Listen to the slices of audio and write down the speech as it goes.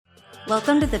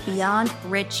Welcome to the Beyond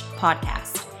Rich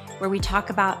podcast, where we talk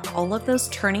about all of those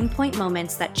turning point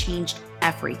moments that changed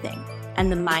everything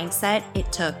and the mindset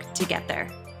it took to get there.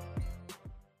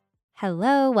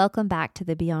 Hello, welcome back to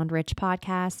the Beyond Rich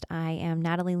podcast. I am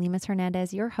Natalie Lemus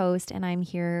Hernandez, your host, and I'm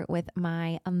here with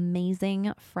my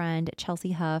amazing friend,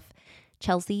 Chelsea Huff.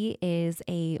 Chelsea is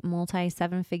a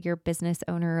multi-seven-figure business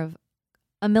owner of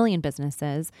a million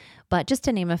businesses, but just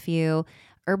to name a few: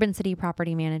 Urban City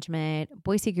Property Management,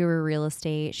 Boise Guru Real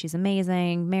Estate. She's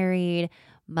amazing, married,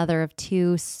 mother of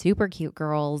two super cute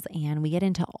girls, and we get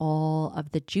into all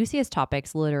of the juiciest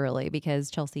topics, literally,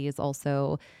 because Chelsea is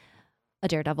also a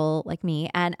daredevil like me.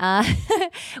 And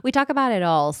we talk about it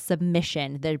all.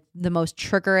 Submission, the most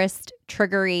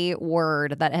triggery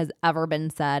word that has ever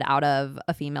been said out of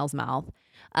a female's mouth.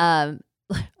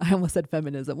 I almost said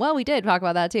feminism. Well, we did talk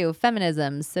about that too.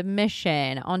 Feminism,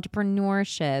 submission,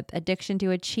 entrepreneurship, addiction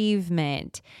to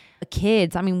achievement,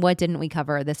 kids. I mean, what didn't we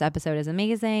cover? This episode is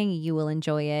amazing. You will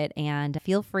enjoy it. And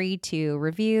feel free to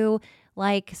review,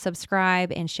 like,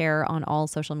 subscribe, and share on all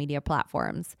social media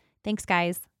platforms. Thanks,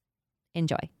 guys.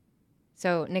 Enjoy.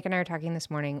 So Nick and I were talking this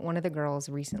morning. One of the girls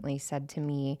recently said to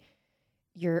me,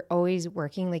 "You're always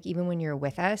working, like even when you're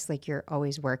with us, like you're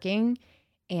always working."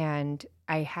 And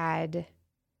I had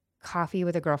coffee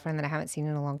with a girlfriend that I haven't seen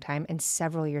in a long time, and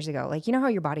several years ago. Like, you know how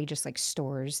your body just like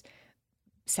stores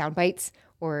sound bites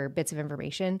or bits of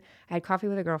information? I had coffee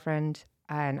with a girlfriend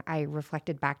and I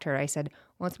reflected back to her. I said,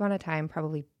 once upon a time,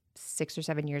 probably 6 or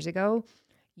 7 years ago,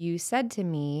 you said to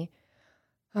me,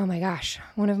 oh my gosh,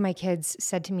 one of my kids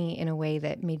said to me in a way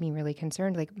that made me really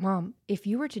concerned, like, Mom, if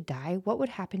you were to die, what would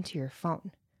happen to your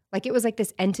phone? Like, it was like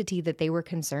this entity that they were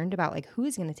concerned about, like, who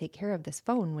is going to take care of this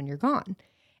phone when you're gone?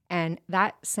 And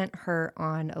that sent her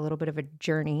on a little bit of a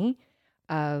journey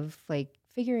of like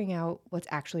figuring out what's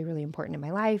actually really important in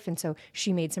my life. And so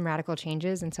she made some radical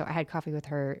changes. And so I had coffee with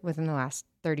her within the last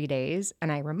 30 days.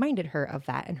 And I reminded her of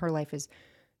that. And her life is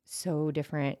so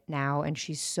different now. And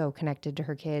she's so connected to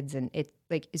her kids. And it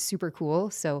like is super cool.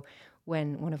 So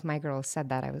when one of my girls said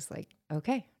that, I was like,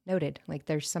 okay, noted. Like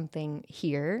there's something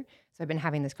here. So I've been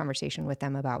having this conversation with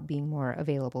them about being more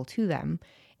available to them.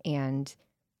 And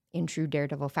in true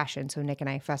daredevil fashion. So Nick and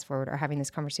I, fast forward, are having this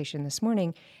conversation this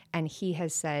morning, and he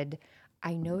has said,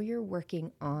 I know you're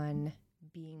working on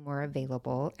being more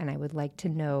available, and I would like to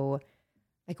know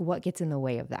like what gets in the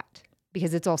way of that.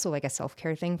 Because it's also like a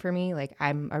self-care thing for me. Like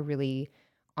I'm a really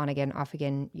on again, off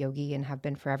again yogi and have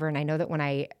been forever. And I know that when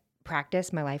I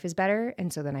practice, my life is better.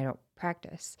 And so then I don't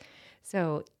practice.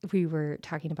 So we were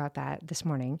talking about that this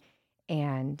morning,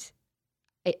 and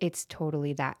it's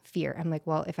totally that fear. I'm like,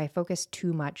 well, if I focus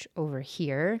too much over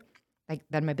here, like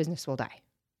then my business will die.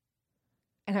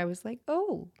 And I was like,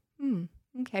 oh,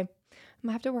 okay. I'm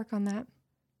gonna have to work on that.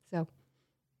 So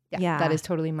yeah, that is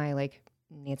totally my like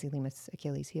Nancy Lemus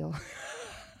Achilles heel.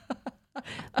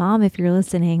 Mom, if you're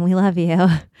listening, we love you.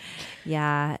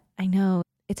 Yeah, I know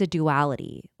it's a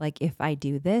duality. Like if I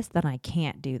do this, then I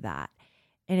can't do that.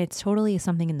 And it's totally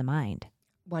something in the mind.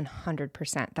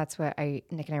 100%. That's what Nick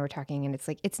and I were talking. And it's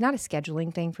like, it's not a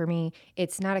scheduling thing for me.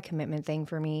 It's not a commitment thing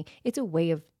for me. It's a way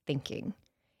of thinking.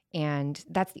 And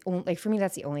that's the only, like for me,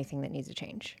 that's the only thing that needs to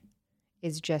change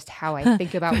is just how I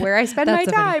think about where I spend my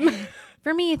time.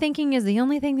 For me, thinking is the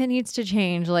only thing that needs to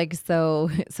change. Like so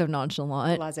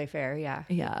nonchalant. Laissez-faire. Yeah.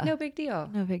 Yeah. No big deal.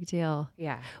 No big deal.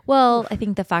 Yeah. Well, I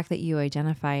think the fact that you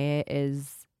identify it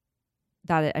is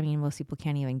that, I mean, most people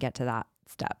can't even get to that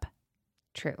step.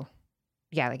 True.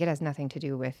 Yeah, like it has nothing to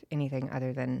do with anything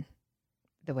other than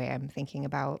the way I'm thinking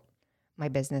about my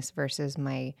business versus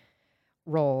my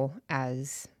role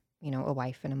as, you know, a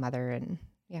wife and a mother. And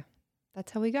yeah,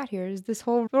 that's how we got here is this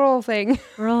whole role thing.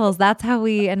 Roles. That's how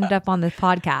we ended up on this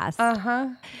podcast. Uh-huh.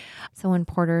 So when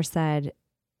Porter said,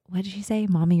 what did she say?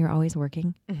 Mommy, you're always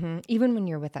working. Mm-hmm. Even when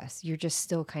you're with us, you're just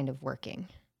still kind of working.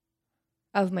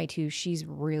 Of my two, she's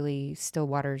really still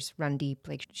waters run deep.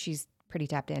 Like she's pretty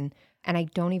tapped in. And I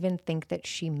don't even think that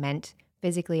she meant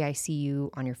physically I see you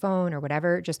on your phone or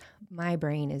whatever. Just my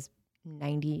brain is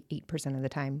 98% of the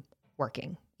time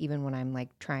working, even when I'm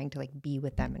like trying to like be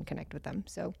with them and connect with them.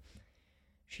 So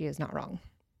she is not wrong.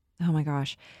 Oh my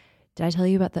gosh. Did I tell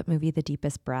you about that movie, The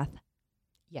Deepest Breath?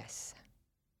 Yes,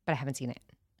 but I haven't seen it.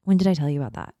 When did I tell you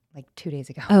about that? Like 2 days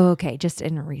ago. Oh, okay. Just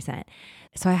in recent.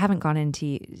 So I haven't gone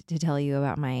into to tell you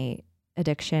about my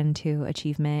addiction to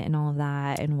achievement and all of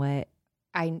that and what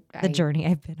the journey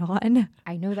I've been on.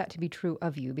 I know that to be true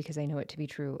of you because I know it to be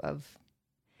true of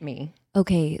me.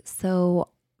 Okay, so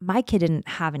my kid didn't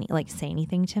have any, like, say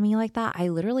anything to me like that. I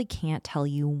literally can't tell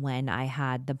you when I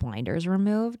had the blinders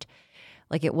removed.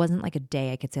 Like, it wasn't like a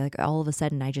day I could say, like, all of a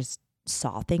sudden I just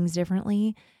saw things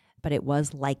differently. but it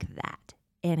was like that.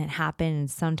 And it happened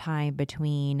sometime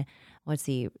between,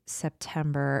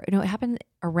 September. No, it happened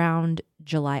around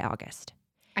July, August.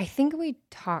 I think we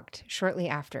talked shortly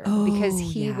after Oh, because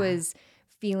he yeah. was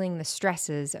feeling the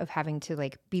stresses of having to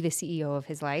like be the CEO of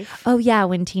his life. Oh yeah,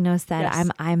 when Tino said, Yes.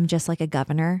 I'm just like a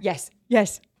governor. Yes.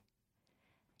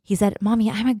 He said,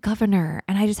 Mommy, I'm a governor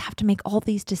and I just have to make all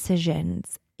these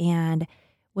decisions. And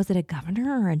was it a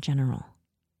governor or a general?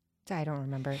 I don't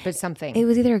remember, but something. It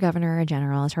was either a governor or a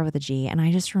general. It started with a G. And I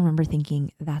just remember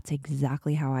thinking, that's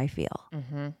exactly how I feel.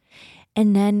 Mm-hmm.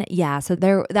 And then, so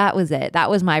that was it. That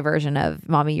was my version of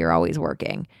Mommy, you're always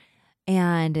working.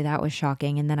 And that was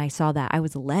shocking. And then I saw that. I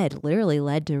was literally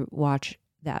led to watch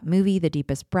that movie, The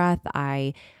Deepest Breath.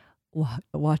 I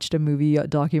watched a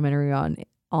documentary on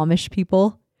Amish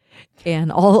people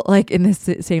and all like in this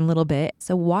same little bit.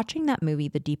 So watching that movie,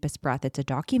 The Deepest Breath, it's a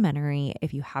documentary.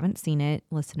 If you haven't seen it,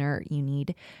 listener, you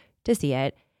need to see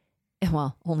it.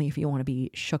 Well, only if you want to be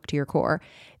shook to your core,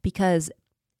 because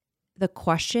the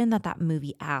question that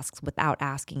movie asks without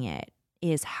asking it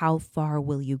is, how far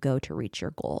will you go to reach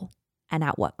your goal and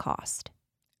at what cost?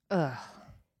 Ugh.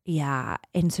 Yeah.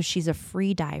 And so she's a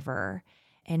free diver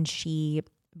and she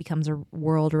becomes a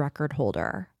world record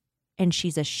holder. And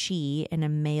she's a she in a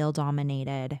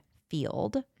male-dominated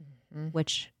field,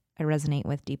 which I resonate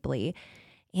with deeply.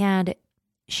 And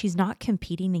she's not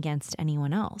competing against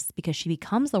anyone else because she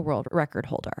becomes the world record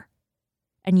holder.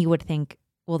 And you would think,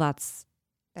 well, that's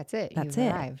it. That's You've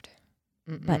it. arrived.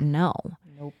 Mm-mm. But no.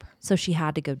 Nope. So she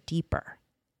had to go deeper.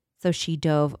 So she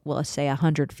dove, well, let's say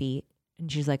 100 feet.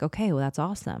 And she's like, okay, well, that's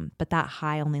awesome. But that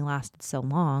high only lasted so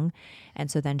long.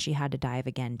 And so then she had to dive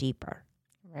again deeper.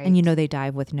 Right. And they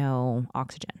dive with no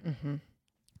oxygen. Mm-hmm.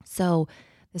 So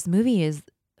this movie is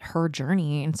her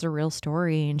journey. And it's a real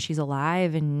story. And she's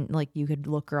alive. And like you could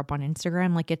look her up on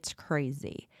Instagram. Like it's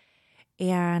crazy.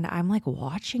 And I'm like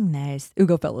watching this.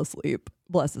 Ugo fell asleep.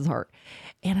 Bless his heart.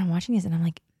 And I'm watching this and I'm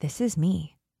like, this is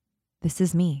me. This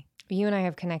is me. You and I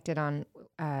have connected on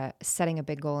setting a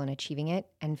big goal and achieving it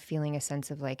and feeling a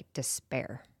sense of like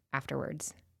despair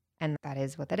afterwards. And that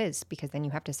is what that is, because then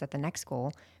you have to set the next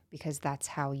goal because that's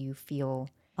how you feel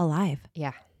Alive.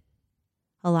 Yeah.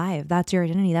 Alive. That's your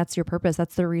identity. That's your purpose.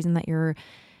 That's the reason that you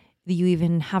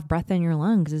even have breath in your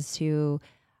lungs is to,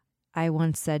 I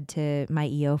once said to my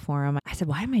EO forum, I said,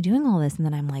 why am I doing all this? And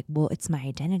then I'm like, well, it's my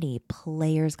identity.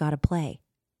 Players got to play.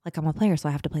 Like I'm a player, so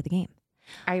I have to play the game.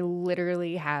 I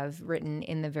literally have written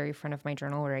in the very front of my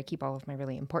journal where I keep all of my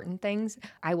really important things,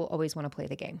 I will always want to play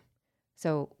the game.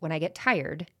 So when I get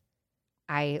tired,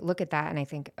 I look at that and I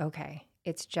think, okay,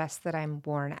 it's just that I'm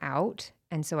worn out.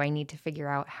 And so I need to figure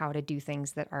out how to do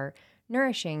things that are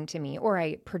nourishing to me. Or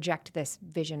I project this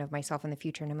vision of myself in the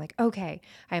future and I'm like, okay,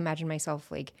 I imagine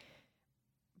myself like,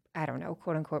 I don't know,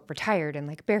 quote unquote, retired and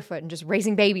like barefoot and just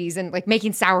raising babies and like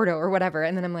making sourdough or whatever.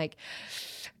 And then I'm like,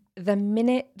 the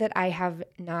minute that I have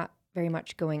not very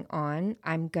much going on,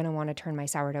 I'm going to want to turn my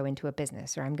sourdough into a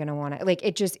business, or I'm going to want to like,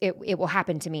 it will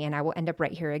happen to me and I will end up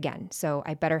right here again. So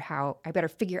I better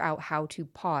figure out how to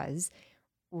pause,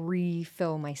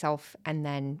 refill myself and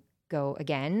then go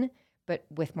again, but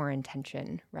with more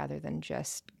intention rather than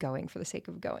just going for the sake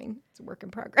of going. It's a work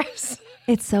in progress.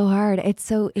 It's so hard. It's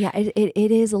so,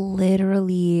 it is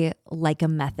literally like a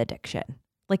meth addiction.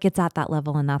 Like it's at that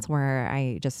level. And that's where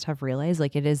I just have realized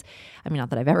like it is, I mean,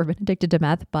 not that I've ever been addicted to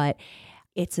meth, but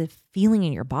it's a feeling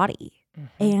in your body.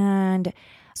 Mm-hmm. And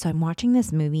so I'm watching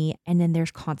this movie and then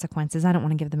there's consequences. I don't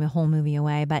want to give the whole movie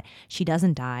away, but she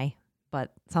doesn't die,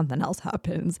 but something else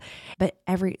happens. But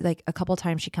a couple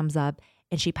times she comes up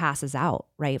and she passes out,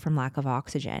 right, from lack of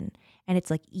oxygen. And it's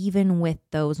like, even with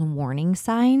those warning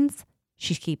signs,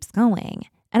 she keeps going.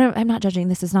 And I'm not judging.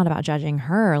 This is not about judging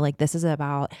her. Like this is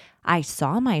about, I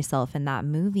saw myself in that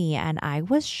movie and I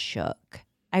was shook.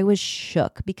 I was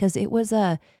shook because it was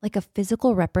a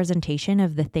physical representation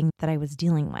of the thing that I was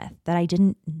dealing with that I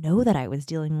didn't know that I was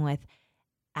dealing with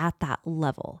at that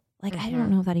level. Like, I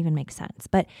don't know if that even makes sense,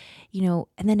 but and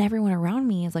then everyone around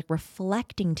me is like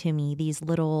reflecting to me these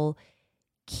little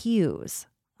cues.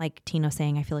 Like Tino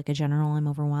saying, I feel like a general, I'm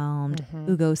overwhelmed.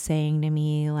 Mm-hmm. Ugo saying to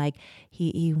me, like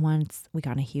we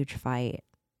got in a huge fight,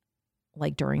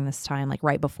 like during this time, like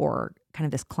right before kind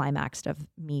of this climax of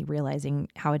me realizing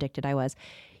how addicted I was.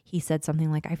 He said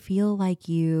something like, I feel like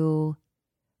you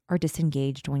are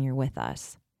disengaged when you're with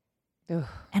us. Ugh.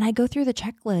 And I go through the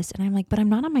checklist and I'm like, but I'm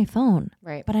not on my phone.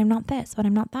 Right. But I'm not this, but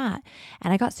I'm not that.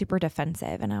 And I got super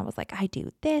defensive and I was like, I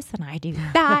do this and I do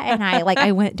that. And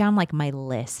I went down like my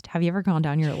list. Have you ever gone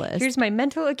down your list? Here's my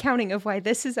mental accounting of why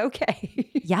this is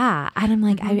okay. Yeah. And I'm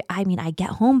like, I mean, I get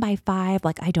home by 5.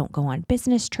 Like, I don't go on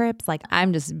business trips. Like,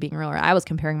 I'm just being real. I was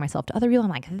comparing myself to other people. I'm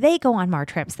like, they go on more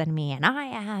trips than me and I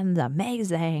am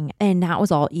amazing. And that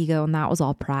was all ego and that was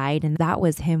all pride. And that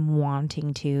was him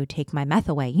wanting to take my meth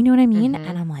away. You know what I mean?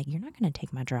 And I'm like, you're not going to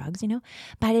take my drugs, you know?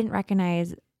 But I didn't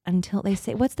recognize until they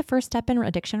say, what's the first step in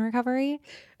addiction recovery?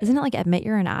 Isn't it like admit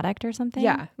you're an addict or something?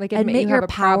 Yeah. Like admit you you're have a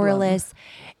problem. powerless.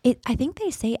 I think they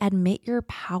say admit you're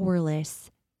powerless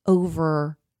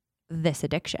over this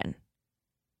addiction.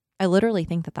 I literally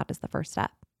think that is the first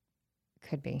step.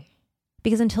 Could be.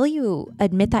 Because until you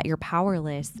admit that you're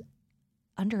powerless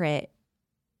under it,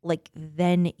 like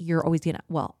then you're always gonna,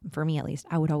 well, for me at least,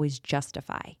 I would always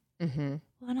justify.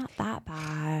 Well, not that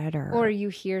bad. Or you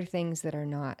hear things that are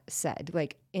not said.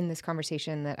 Like in this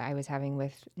conversation that I was having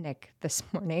with Nick this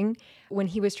morning, when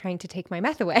he was trying to take my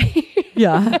meth away.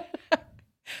 Yeah.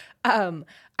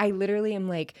 I literally am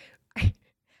like,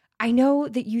 I know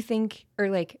that you think, or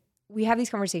like, we have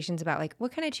these conversations about like,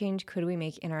 what kind of change could we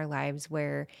make in our lives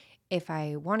where if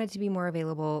I wanted to be more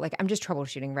available, like I'm just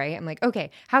troubleshooting, right? I'm like, okay,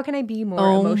 how can I be more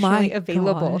emotionally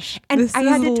available? And this I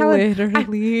had to tell him,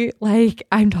 literally like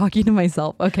I'm talking to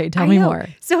myself. Okay, tell me more.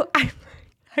 So I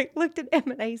looked at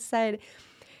him and I said,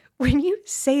 when you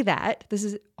say that, this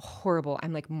is horrible.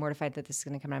 I'm like mortified that this is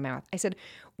going to come out of my mouth. I said,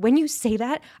 when you say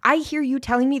that, I hear you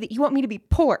telling me that you want me to be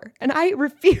poor and I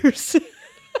refuse.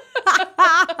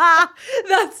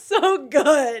 That's so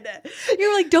good.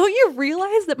 You're like, don't you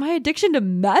realize that my addiction to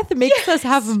meth makes us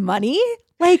have money?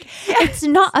 Like, it's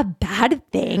not a bad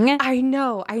thing. I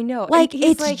know. Like,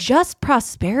 it's like, just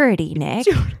prosperity, Nick.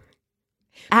 Dude,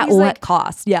 at what like,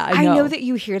 cost? Yeah, I know. I know that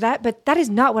you hear that, but that is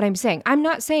not what I'm saying. I'm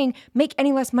not saying make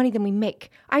any less money than we make.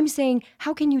 I'm saying,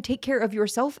 how can you take care of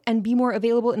yourself and be more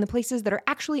available in the places that are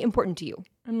actually important to you?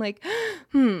 I'm like,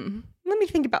 let me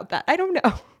think about that. I don't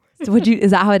know. So is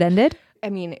that how it ended?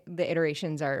 I mean, the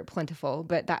iterations are plentiful,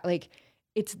 but that like,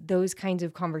 it's those kinds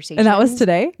of conversations. And that was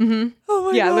today? Mm-hmm.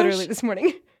 Oh my gosh. Literally this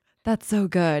morning. That's so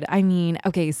good. I mean,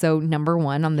 okay, so number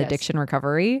 1 on the addiction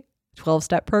recovery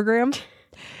 12-step program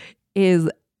is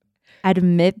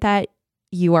admit that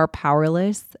you are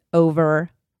powerless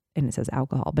over, and it says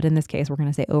alcohol, but in this case, we're going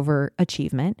to say over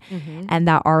achievement, and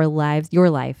that our lives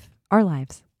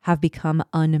have become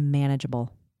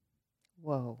unmanageable.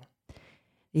 Whoa.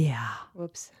 Yeah.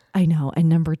 Whoops. I know. And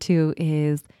number 2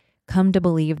 is come to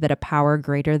believe that a power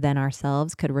greater than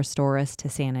ourselves could restore us to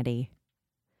sanity.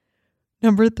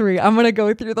 Number 3, I'm going to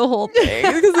go through the whole thing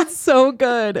because it's so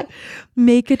good.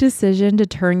 Make a decision to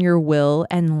turn your will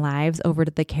and lives over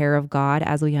to the care of God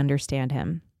as we understand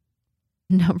him.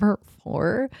 Number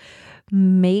 4,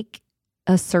 make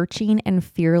a searching and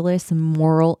fearless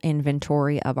moral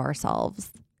inventory of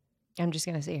ourselves. I'm just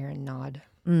going to sit here and nod.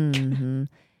 Mm-hmm.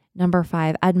 Number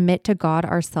 5, admit to God,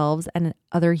 ourselves, and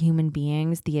other human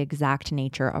beings the exact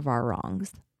nature of our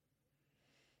wrongs.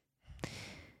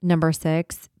 Number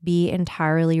 6, be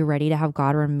entirely ready to have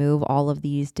God remove all of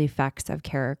these defects of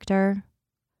character.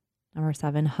 Number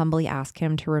 7, humbly ask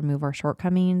him to remove our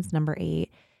shortcomings. Number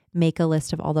 8, make a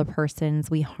list of all the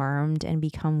persons we harmed and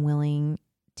become willing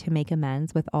to make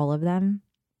amends with all of them.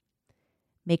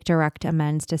 Make direct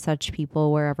amends to such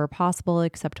people wherever possible,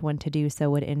 except when to do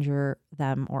so would injure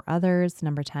them or others.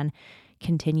 Number 10,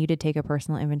 continue to take a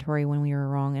personal inventory when we are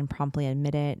wrong and promptly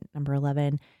admit it. Number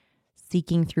 11,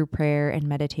 seeking through prayer and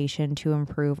meditation to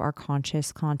improve our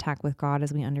conscious contact with God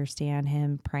as we understand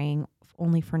him, praying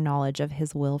only for knowledge of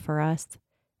his will for us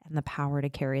and the power to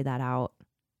carry that out.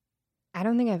 I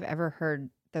don't think I've ever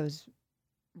heard those,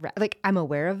 like I'm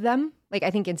aware of them. Like I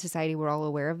think in society we're all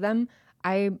aware of them.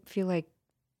 I feel like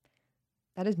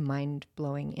that is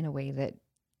mind-blowing in a way that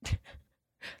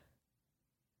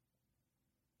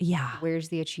yeah. Where's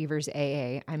the Achievers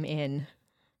AA? I'm in.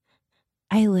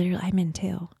 I'm in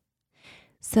too.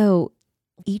 So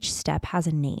each step has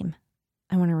a name.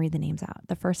 I want to read the names out.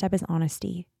 The first step is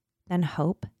honesty, then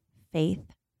hope, faith,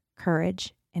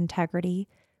 courage, integrity,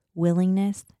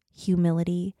 willingness,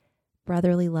 humility,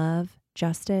 brotherly love,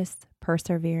 justice,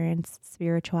 perseverance,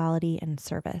 spirituality, and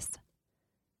service.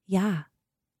 Yeah.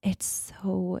 It's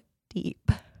so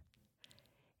deep.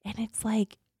 And it's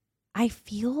like, I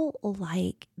feel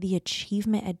like the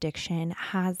achievement addiction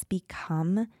has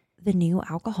become the new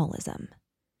alcoholism.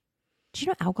 Do you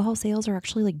know alcohol sales are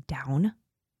actually like down?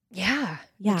 Yeah.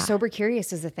 Yeah. Like sober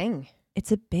curious is a thing.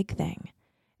 It's a big thing.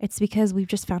 It's because we've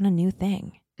just found a new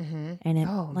thing. Mm-hmm. And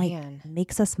it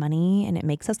makes us money and it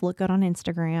makes us look good on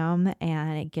Instagram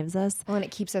and it gives us and it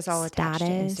keeps us all attached to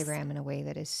Instagram in a way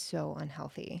that is so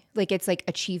unhealthy. Like it's like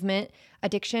achievement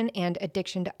addiction and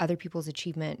addiction to other people's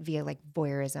achievement via like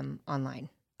voyeurism online.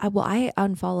 I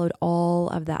unfollowed all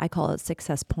of that. I call it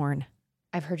success porn.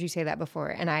 I've heard you say that before.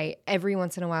 And every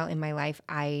once in a while in my life,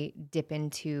 I dip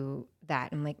into that.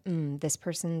 I'm like, this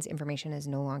person's information is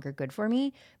no longer good for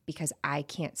me because I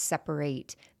can't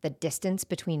separate the distance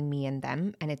between me and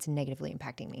them, and it's negatively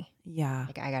impacting me. Yeah.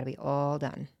 Like, I got to be all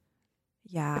done.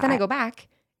 Yeah. But then I go back,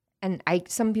 and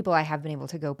some people I have been able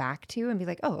to go back to and be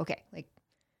like, oh, okay, like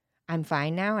I'm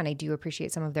fine now. And I do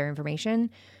appreciate some of their information,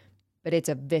 but it's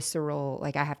a visceral,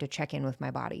 like I have to check in with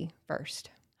my body first.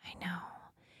 I know.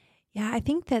 Yeah, I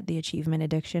think that the achievement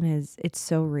addiction it's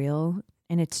so real,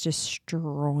 and it's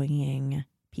destroying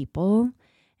people,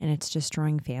 and it's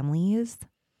destroying families,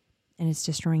 and it's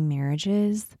destroying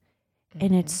marriages,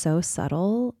 and it's so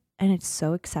subtle, and it's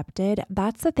so accepted.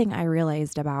 That's the thing I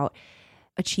realized about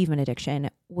achievement addiction,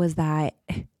 was that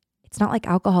it's not like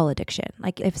alcohol addiction.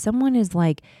 Like if someone is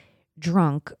like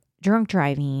drunk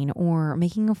driving or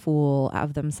making a fool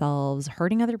of themselves,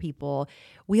 hurting other people,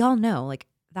 we all know like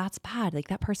that's bad. Like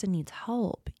that person needs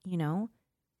help, you know?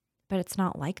 But it's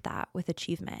not like that with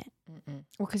achievement. Well,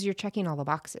 because you're checking all the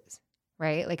boxes,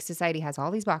 right? Like society has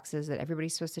all these boxes that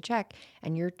everybody's supposed to check,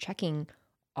 and you're checking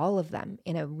all of them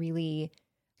in a really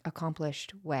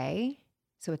accomplished way.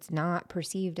 So it's not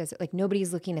perceived as like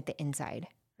nobody's looking at the inside,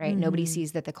 right? Nobody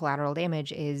sees that the collateral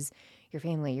damage is your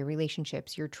family, your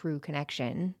relationships, your true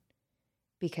connection,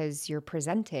 because you're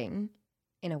presenting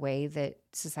in a way that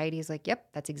society is like, yep,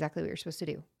 that's exactly what you're supposed to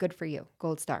do. Good for you.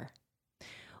 Gold star.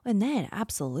 And then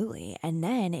absolutely. And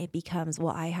then it becomes,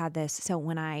 well, I had this. So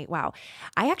I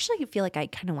actually feel like I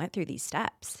kind of went through these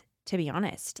steps, to be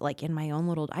honest, like in my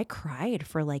own I cried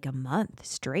for like a month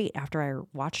straight after I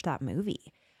watched that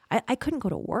movie. I couldn't go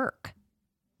to work.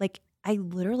 Like I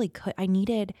literally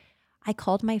I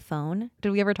called my phone.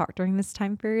 Did we ever talk during this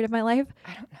time period of my life?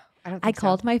 I don't know. I don't think I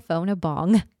called my phone a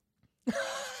bong.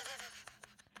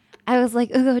 I was like,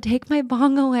 Ugo, take my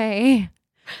bong away.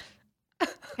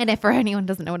 And if for anyone who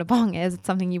doesn't know what a bong is, it's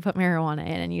something you put marijuana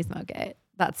in and you smoke it.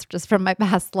 That's just from my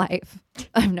past life.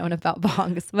 I've known about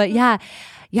bongs. But yeah,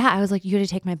 I was like, you got to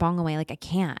take my bong away. Like I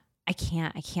can't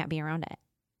be around it.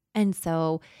 And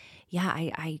so, yeah,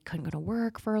 I couldn't go to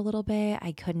work for a little bit.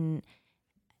 I cried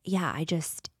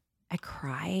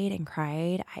and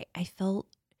cried. I felt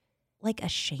like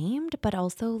ashamed, but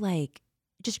also like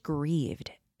just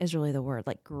grieved is really the word,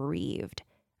 like grieved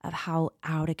of how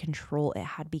out of control it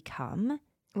had become.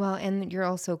 Well, and you're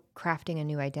also crafting a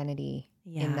new identity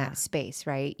in that space,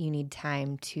 right? You need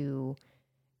time to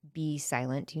be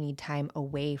silent. You need time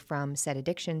away from said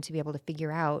addiction to be able to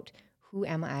figure out, who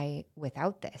am I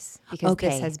without this? Because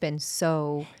this has been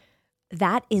so...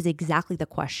 That is exactly the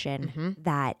question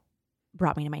that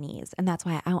brought me to my knees. And that's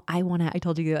why I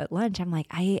told you at lunch, I'm like,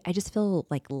 I just feel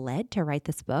like led to write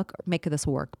this book, or make this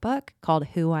workbook called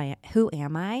Who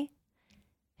Am I?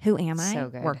 So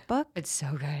good. Workbook. It's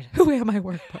so good. Who am I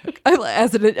workbook?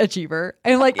 As an achiever.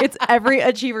 I'm like, it's every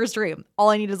achiever's dream.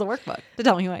 All I need is a workbook to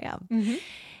tell me who I am.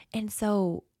 And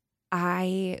so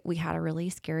we had a really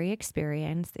scary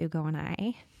experience, Ugo and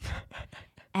I.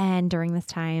 And during this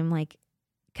time, like,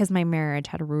 because my marriage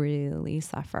had really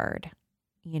suffered,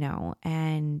 you know,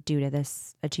 and due to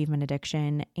this achievement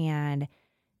addiction, and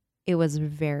it was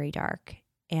very dark.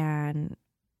 And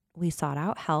we sought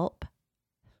out help,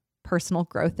 personal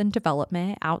growth and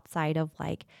development outside of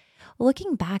like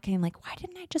looking back and like, why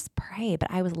didn't I just pray?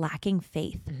 But I was lacking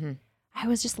faith. I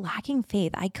was just lacking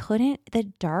faith.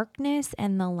 The darkness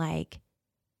and the like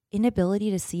inability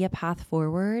to see a path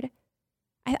forward.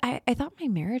 I thought my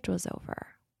marriage was over,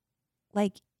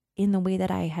 like in the way that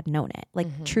I had known it,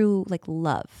 like true, like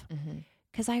love.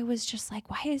 Cause I was just like,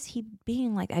 why is he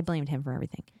being like, I blamed him for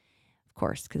everything. Of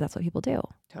course, because that's what people do.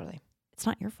 Totally. It's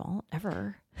not your fault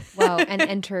ever. Well, and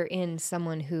enter in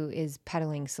someone who is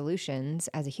peddling solutions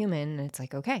as a human. And it's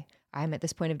like, okay, I'm at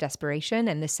this point of desperation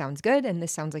and this sounds good. And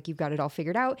this sounds like you've got it all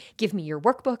figured out. Give me your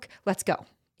workbook. Let's go.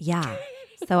 Yeah.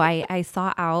 So I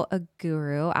sought out a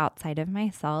guru outside of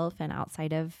myself and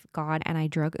outside of God. And I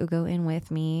drug Ugo in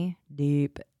with me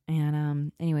deep.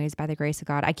 And anyways, by the grace of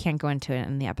God, I can't go into it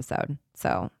in the episode.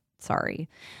 So sorry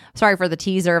for the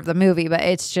teaser of the movie, but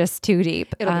it's just too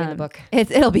deep. It'll be in the book.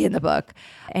 It'll be in the book.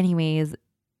 Anyways,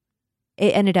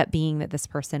 it ended up being that this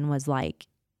person was like,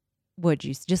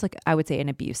 just like I would say an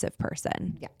abusive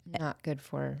person. Yeah. Not good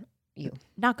for you.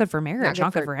 Not good for marriage.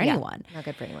 Not good for anyone. Not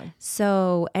good for anyone.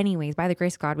 So anyways, by the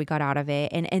grace of God, we got out of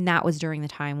it. And that was during the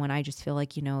time when I just feel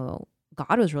like, you know,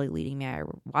 God was really leading me. I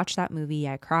watched that movie,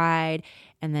 I cried,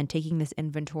 and then taking this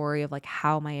inventory of like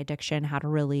how my addiction had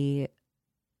really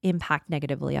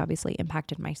negatively, obviously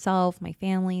impacted myself, my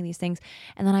family, these things.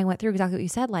 And then I went through exactly what you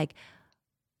said. Like,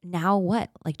 now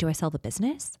what? Like, do I sell the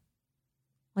business?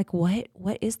 Like, what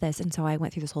is this? And so I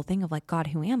went through this whole thing of like, God,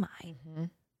 who am I? Mm-hmm.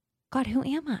 God, who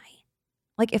am I?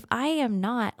 Like, if I am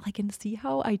not, like, and see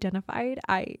how identified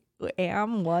I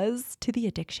was to the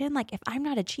addiction. Like, if I'm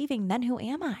not achieving, then who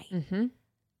am I? Mm-hmm.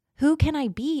 Who can I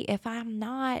be if I'm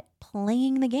not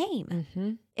playing the game?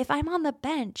 Mm-hmm. If I'm on the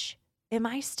bench, am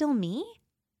I still me?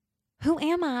 Who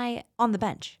am I on the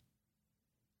bench?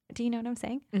 Do you know what I'm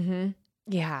saying? Mm-hmm.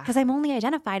 Yeah. Because I'm only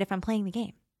identified if I'm playing the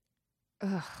game.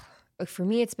 Ugh. For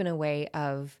me, it's been a way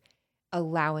of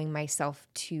allowing myself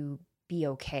to be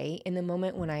okay in the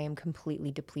moment when I am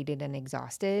completely depleted and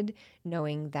exhausted,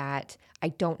 knowing that I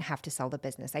don't have to sell the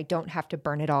business. I don't have to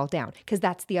burn it all down, because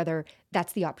that's the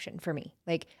option for me.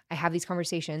 Like, I have these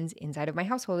conversations inside of my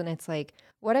household, and it's like,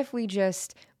 what if we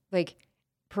just like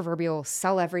proverbial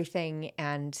sell everything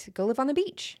and go live on the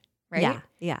beach, right? Yeah.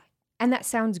 Yeah. And that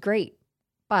sounds great.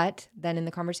 But then in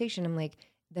the conversation, I'm like,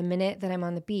 the minute that I'm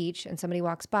on the beach and somebody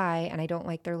walks by and I don't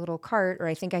like their little cart, or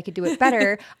I think I could do it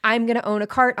better, I'm going to own a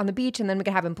cart on the beach, and then we're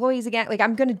going to have employees again. Like,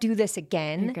 I'm going to do this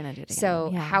again. You're going to do it again. So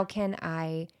Yeah. how can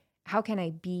I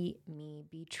be me,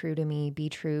 be true to me, be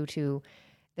true to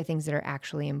the things that are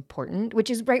actually important, which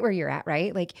is right where you're at,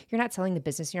 right? Like, you're not selling the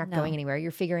business. You're not going anywhere.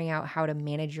 You're figuring out how to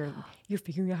manage you're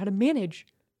figuring out how to manage.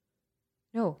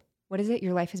 No. What is it?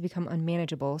 Your life has become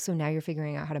unmanageable. So now you're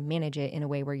figuring out how to manage it in a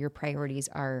way where your priorities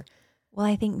are. Well,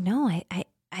 I think, no,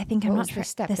 I think I'm What not was sure. the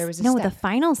step? This- There was a no, step. the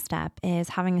final step is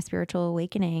having a spiritual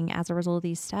awakening as a result of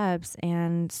these steps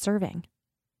and serving,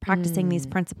 practicing these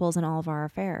principles in all of our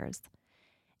affairs,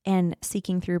 and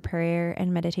seeking through prayer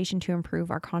and meditation to improve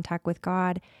our contact with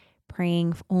God,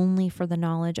 praying only for the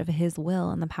knowledge of his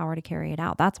will and the power to carry it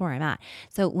out. That's where I'm at.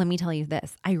 So let me tell you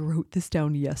this. I wrote this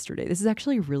down yesterday. This is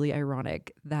actually really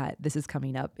ironic that this is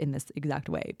coming up in this exact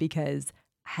way, because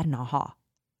I had an aha,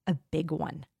 a big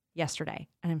one yesterday.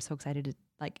 And I'm so excited to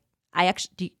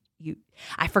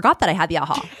I forgot that I had the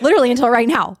aha literally until right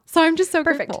now. So I'm just so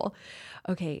Perfect. grateful.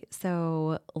 Okay.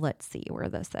 So let's see where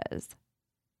this is.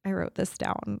 I wrote this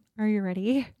down. Are you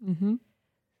ready? Mm-hmm.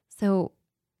 So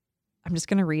I'm just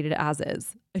going to read it as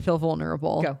is. I feel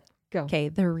vulnerable. Go. Okay.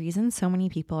 The reason so many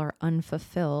people are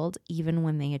unfulfilled, even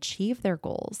when they achieve their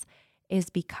goals, is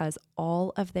because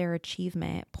all of their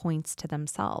achievement points to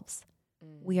themselves.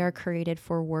 We are created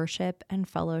for worship and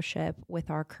fellowship with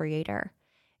our Creator.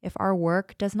 If our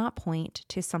work does not point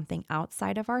to something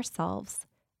outside of ourselves,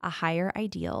 a higher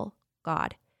ideal,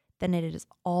 God, then it is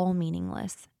all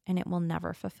meaningless and it will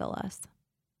never fulfill us.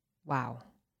 Wow.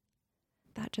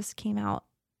 That just came out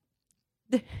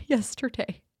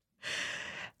yesterday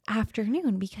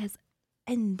afternoon,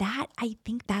 I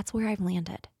think that's where I've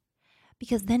landed.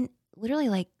 Because then literally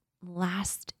I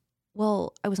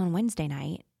was on Wednesday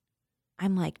night.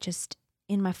 I'm like just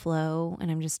in my flow,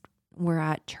 and we're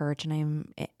at church and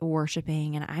I'm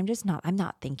worshiping, and I'm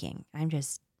not thinking. I'm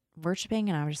just worshiping,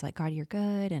 and I'm just like, God, you're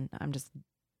good. And I'm just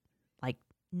like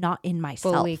not in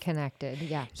myself. Fully connected.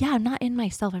 Yeah. Yeah, I'm not in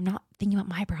myself. I'm not thinking about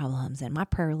my problems and my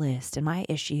prayer list and my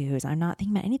issues. I'm not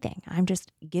thinking about anything. I'm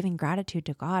just giving gratitude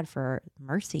to God for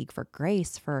mercy, for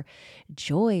grace, for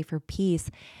joy, for peace.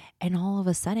 And all of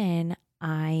a sudden,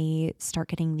 I start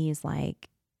getting these like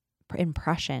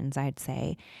impressions, I'd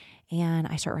say, and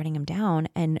I start writing them down.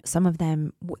 And some of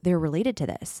them, they're related to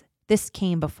this. This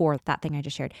came before that thing I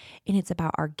just shared. And it's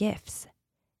about our gifts.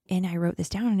 And I wrote this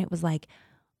down, and it was like,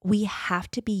 we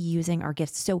have to be using our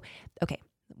gifts. So, okay,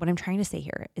 what I'm trying to say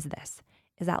here is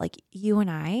that like you and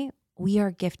I, we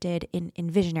are gifted in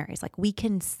visionaries. Like, we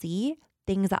can see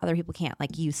things that other people can't.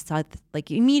 Like, you saw, like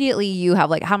immediately you have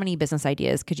like, how many business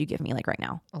ideas could you give me like right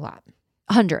now? A lot.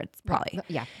 Hundreds, probably.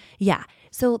 Yeah. Yeah.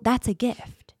 So that's a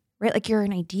gift, right? Like, you're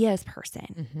an ideas person.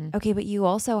 Mm-hmm. Okay. But you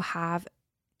also have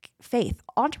faith.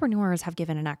 Entrepreneurs have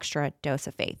given an extra dose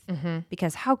of faith, Mm-hmm.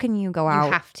 because how can you go out?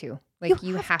 You have to. Like,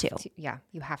 you have to. Yeah,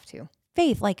 you have to.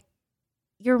 Faith, like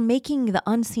you're making the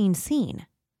unseen seen.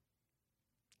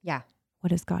 Yeah. What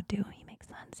does God do? He makes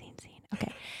the unseen seen.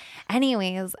 Okay.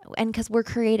 Anyways, and because we're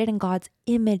created in God's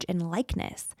image and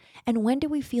likeness. And when do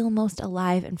we feel most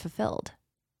alive and fulfilled?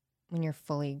 When you're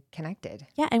fully connected.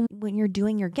 Yeah. And when you're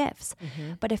doing your gifts.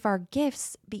 Mm-hmm. But if our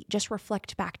gifts just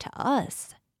reflect back to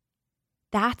us,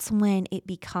 that's when it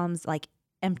becomes like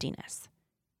emptiness.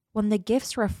 When the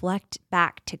gifts reflect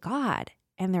back to God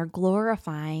and they're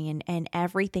glorifying, and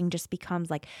everything just becomes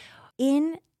like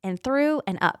in and through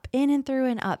and up, in and through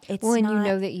and up. It's Well, and not, you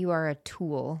know that you are a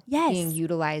tool Yes. being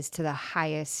utilized to the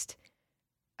highest,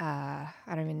 I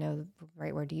don't even know the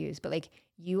right word to use, but like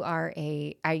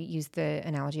I use the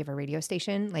analogy of a radio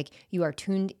station. Like, you are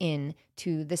tuned in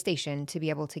to the station to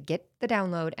be able to get the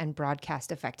download and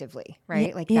broadcast effectively, right?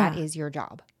 Yeah, Like, yeah. that is your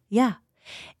job. Yeah.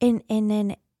 And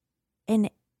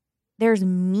there's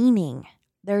meaning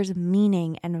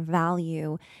and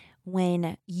value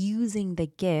when using the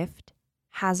gift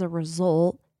has a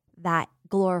result that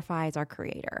glorifies our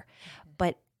Creator.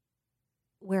 But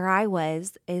where I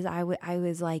was is I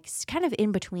was like kind of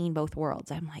in between both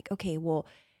worlds. I'm like, okay, well,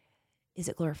 is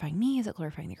it glorifying me? Is it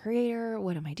glorifying the Creator?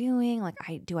 What am I doing? Like,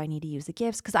 do I need to use the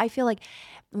gifts? Because I feel like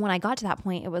when I got to that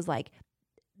point, it was like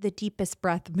the Deepest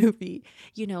Breath movie,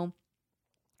 you know.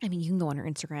 I mean, you can go on her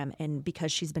Instagram, and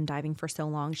because she's been diving for so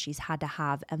long, she's had to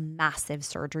have a massive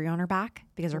surgery on her back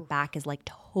because her back is like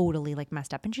totally like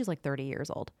messed up, and she's like 30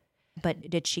 years old. But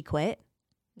did she quit?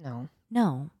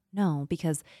 No,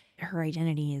 because her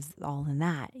identity is all in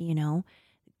that, you know.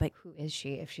 But who is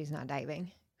she if she's not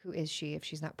diving? Who is she if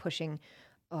she's not pushing,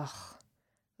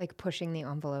 pushing the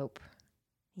envelope?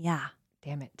 Yeah.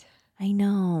 Damn it. I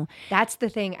know. That's the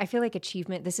thing. I feel like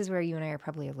achievement, this is where you and I are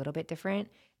probably a little bit different.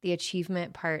 The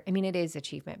achievement part, I mean, it is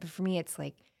achievement, but for me, it's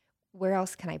like, where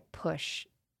else can I push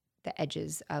the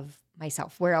edges of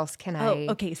myself? Where else can I?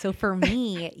 Oh, okay. So for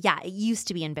me, yeah, it used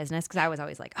to be in business because I was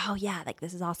always like, oh yeah, like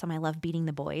this is awesome. I love beating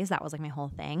the boys. That was like my whole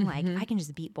thing. Like I can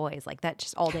just beat boys like that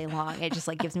just all day long. It just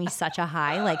like gives me such a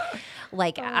high.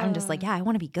 Like I'm just like, yeah, I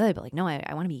want to be good, but like, no,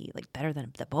 I want to be like better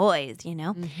than the boys, you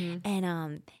know?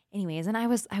 And anyways, and I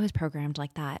was programmed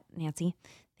like that, Nancy.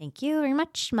 Thank you very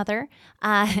much, mother.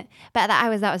 But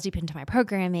that was deep into my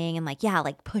programming and like, yeah,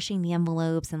 like pushing the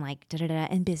envelopes and like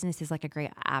and business is like a great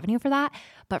avenue for that.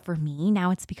 But for me now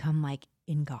it's become like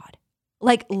in God,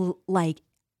 like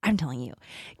I'm telling you,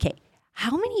 okay,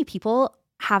 how many people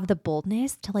have the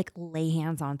boldness to like lay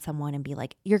hands on someone and be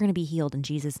like, you're going to be healed in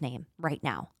Jesus' name right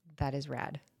now? That is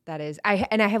rad. That is, I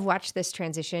have watched this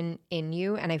transition in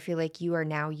you, and I feel like you are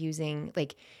now using,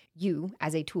 like, you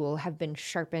as a tool have been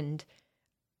sharpened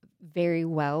very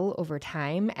well over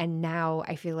time. And now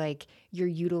I feel like you're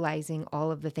utilizing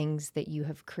all of the things that you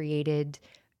have created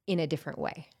in a different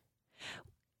way.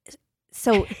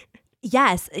 So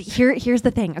yes, here's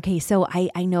the thing. Okay. So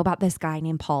I know about this guy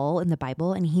named Paul in the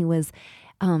Bible, and he was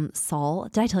Saul.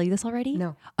 Did I tell you this already?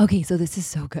 No. Okay. So this is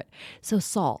so good. So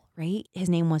Saul, right? His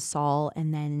name was Saul.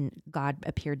 And then God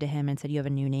appeared to him and said, you have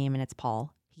a new name, and it's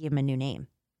Paul. He gave him a new name.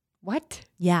 What?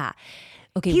 Yeah.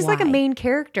 Okay. He's why? like a main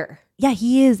character. Yeah,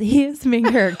 he is the main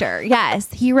character.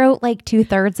 Yes. He wrote like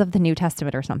 2/3 of the New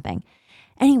Testament or something.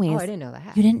 Anyways. Oh, I didn't know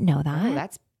that. You didn't know that? Oh,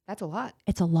 that's a lot.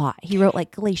 It's a lot. He wrote like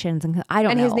Galatians and I don't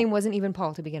know. And his name wasn't even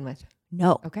Paul to begin with.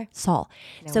 No. Okay. Saul.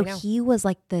 Now so he was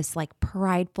like this like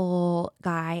prideful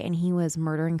guy, and he was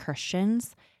murdering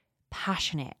Christians.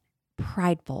 Passionate,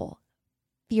 prideful,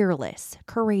 fearless,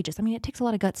 courageous. I mean, it takes a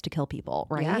lot of guts to kill people,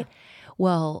 right? Yeah.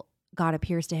 Well, God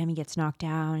appears to him, he gets knocked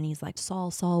down, and he's like,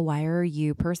 Saul, Saul, why are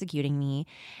you persecuting me?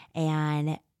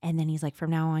 And then he's like, from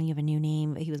now on, you have a new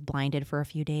name. He was blinded for a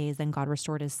few days. Then God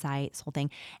restored his sight, this whole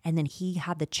thing. And then he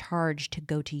had the charge to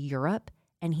go to Europe,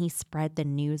 and he spread the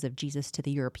news of Jesus to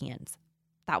the Europeans.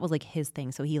 That was like his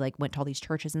thing. So he like went to all these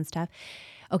churches and stuff.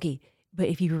 Okay. But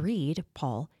if you read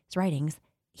Paul's writings,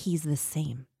 he's the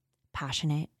same.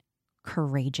 Passionate,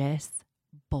 courageous,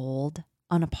 bold,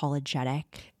 unapologetic.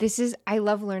 I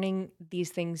love learning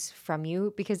these things from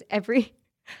you, because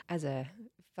as a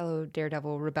fellow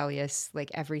daredevil, rebellious,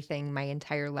 like everything my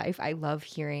entire life, I love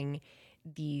hearing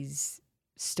these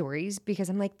stories, because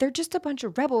I'm like, they're just a bunch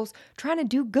of rebels trying to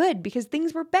do good because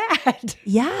things were bad.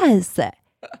 Yes.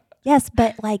 Yes.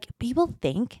 But like people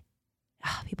think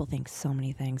so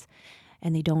many things,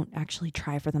 and they don't actually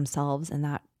try for themselves. And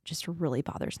that just really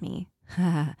bothers me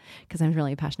because I'm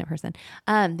really a passionate person.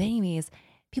 But anyways,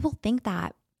 people think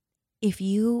that if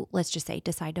you, let's just say,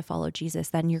 decide to follow Jesus,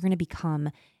 then you're going to become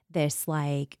this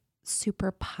like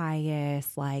super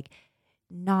pious, like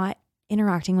not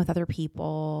interacting with other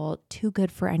people, too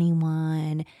good for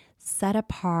anyone, set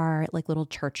apart, like little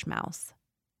church mouse.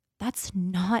 That's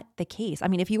not the case. I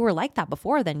mean, if you were like that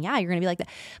before, then yeah, you're going to be like that.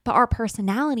 But our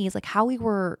personalities, like how we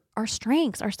were, our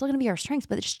strengths are still going to be our strengths,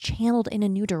 but it's channeled in a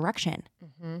new direction.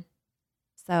 Mm-hmm.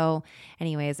 So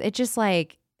anyways, it just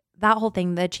like that whole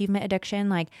thing, the achievement addiction,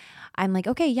 like I'm like,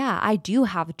 okay, yeah, I do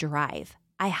have drive.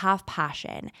 I have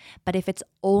passion. But if it's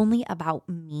only about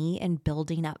me and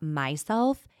building up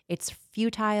myself, it's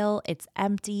futile, it's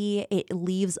empty, it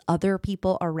leaves other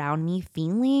people around me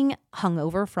feeling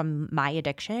hungover from my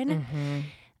addiction. Mm-hmm.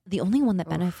 The only one that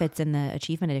benefits in the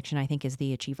achievement addiction, I think, is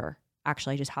the achiever.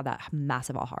 Actually, I just had that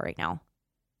massive aha right now.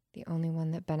 The only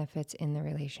one that benefits in the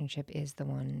relationship is the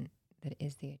one that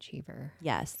is the achiever.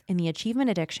 Yes. In the achievement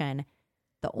addiction,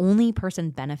 the only person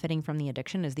benefiting from the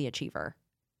addiction is the achiever.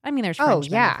 I mean, there's fringe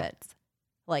benefits.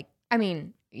 Like, I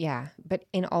mean, yeah, but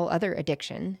in all other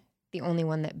addiction, the only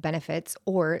one that benefits,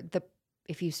 or the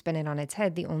if you spin it on its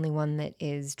head, the only one that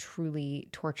is truly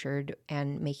tortured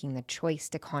and making the choice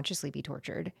to consciously be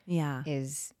tortured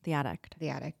is the addict. The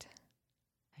addict.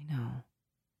 I know.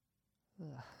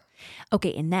 Ugh.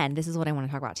 Okay, and then this is what I want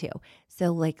to talk about too.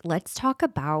 So like, let's talk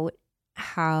about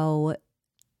how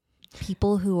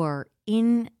people who are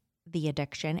in the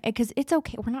addiction, because it's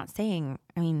okay. We're not saying,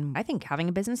 I mean, I think having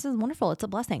a business is wonderful. It's a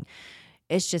blessing.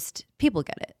 It's just people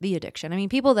get it, the addiction. I mean,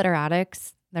 people that are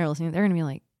addicts that are listening, they're going to be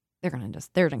like, they're going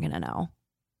to know.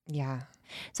 Yeah.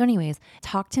 So anyways,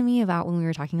 talk to me about when we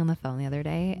were talking on the phone the other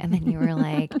day, and then you were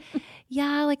like,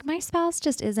 yeah, like my spouse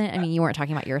just isn't, I mean, you weren't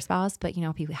talking about your spouse, but you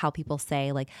know, how people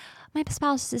say like, my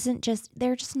spouse isn't just,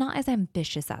 they're just not as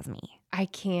ambitious as me. I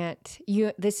can't,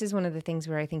 this is one of the things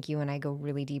where I think you and I go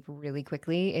really deep really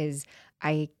quickly is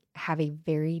I have a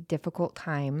very difficult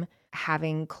time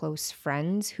having close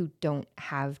friends who don't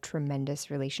have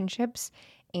tremendous relationships.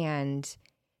 And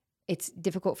it's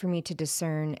difficult for me to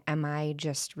discern, am I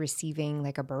just receiving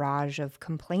like a barrage of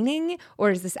complaining,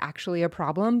 or is this actually a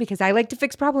problem? Because I like to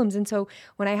fix problems. And so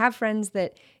when I have friends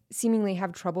that seemingly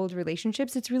have troubled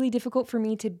relationships, it's really difficult for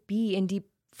me to be in deep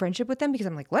friendship with them because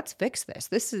I'm like, let's fix this.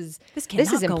 This is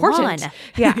important.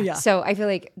 Yeah. So I feel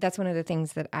like that's one of the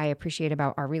things that I appreciate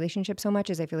about our relationship so much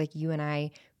is I feel like you and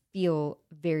I feel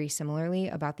very similarly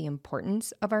about the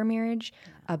importance of our marriage,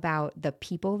 about the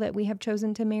people that we have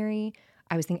chosen to marry.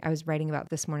 I was writing about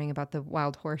this morning about the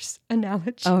wild horse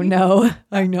analogy. Oh no,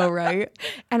 I know, right?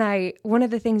 And one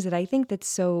of the things that I think that's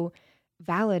so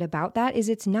valid about that is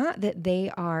it's not that they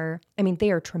are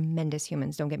tremendous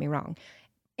humans, don't get me wrong.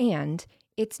 And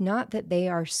it's not that they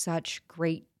are such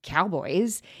great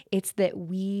cowboys. It's that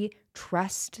we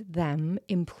trust them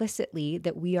implicitly,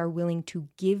 that we are willing to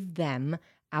give them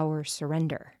our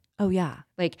surrender. Oh yeah.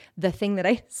 Like the thing that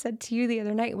I said to you the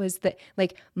other night was that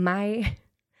like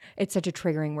it's such a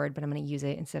triggering word, but I'm going to use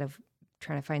it instead of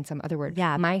trying to find some other word.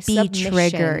 Yeah. My be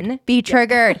submission. Be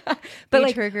triggered. But be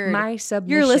like triggered. My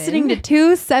submission. You're listening to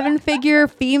 2 7-figure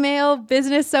female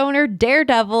business owner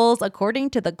daredevils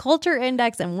according to the Culture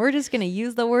Index, and we're just going to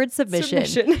use the word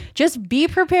submission. Just be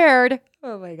prepared.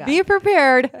 Oh my God. Be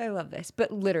prepared. I love this.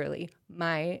 But literally,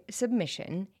 my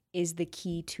submission is the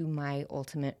key to my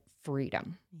ultimate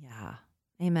freedom. Yeah.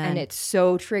 Amen. And it's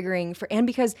so triggering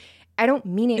because I don't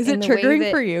mean it. Is in it the triggering way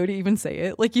that, for you to even say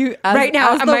it? Like you, right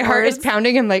now, my heart is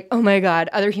pounding. I'm like, oh my God,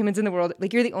 other humans in the world.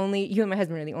 Like you and my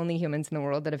husband are the only humans in the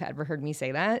world that have ever heard me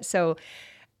say that. So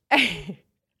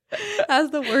as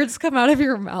the words come out of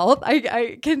your mouth,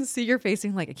 I can see your face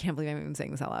being like, I can't believe I'm even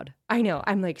saying this out loud. I know.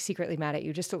 I'm like secretly mad at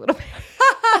you just a little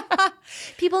bit.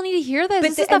 People need to hear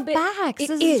this. This is the facts.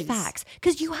 This is facts.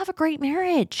 Because you have a great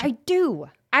marriage. I do.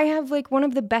 I have like one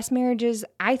of the best marriages,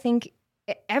 I think,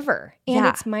 ever. And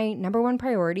it's my number one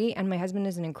priority. And my husband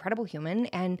is an incredible human.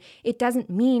 And it doesn't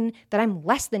mean that I'm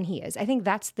less than he is. I think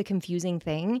that's the confusing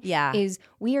thing. Yeah. Is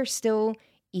we are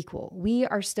equal. We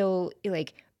are still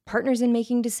like partners in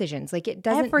making decisions. Like it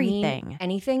doesn't mean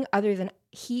anything other than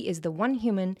he is the one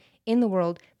human in the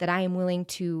world that I am willing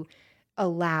to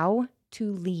allow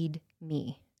to lead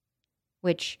me.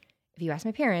 Which, if you ask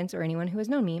my parents or anyone who has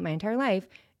known me my entire life,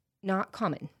 not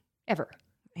common ever.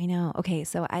 I know. Okay,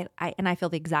 so I feel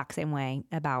the exact same way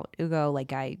about Ugo.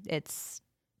 Like I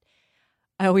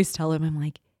always tell him, I'm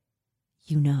like,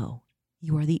 you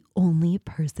are the only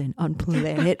person on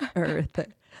planet Earth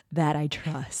that I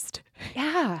trust.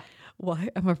 Yeah. Why?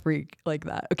 I'm a freak like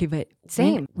that. Okay, but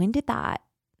same. When did that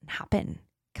happen?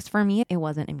 Because for me, it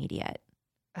wasn't immediate.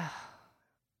 Oh,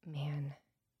 man.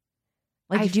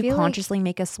 Like, did you consciously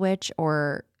make a switch,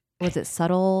 or was it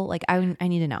subtle? Like, I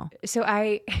need to know. So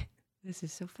this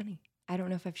is so funny. I don't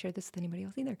know if I've shared this with anybody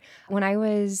else either. When I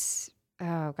was,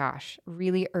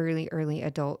 really early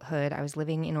adulthood, I was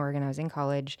living in Oregon. I was in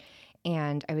college,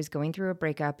 and I was going through a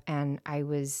breakup, and I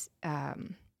was, I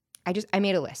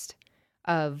made a list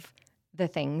of the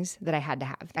things that I had to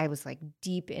have. I was like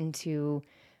deep into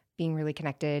being really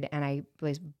connected, and I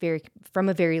was from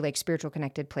a very like spiritual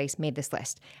connected place, made this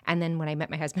list. And then when I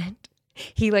met my husband,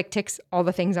 he like ticks all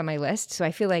the things on my list. So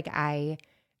I feel like I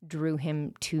drew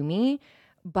him to me,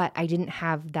 but I didn't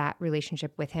have that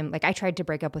relationship with him. Like I tried to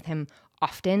break up with him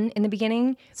often in the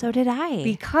beginning. So did I.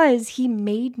 Because he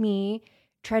made me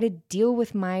try to deal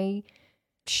with my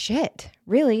shit,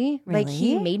 really. Like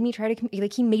he made me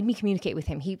he made me communicate with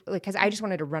him. Because I just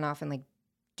wanted to run off and like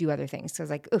do other things. So I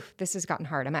was like, oof, this has gotten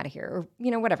hard. I'm out of here.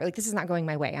 Or, whatever. Like this is not going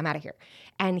my way. I'm out of here.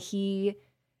 And he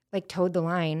like towed the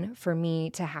line for me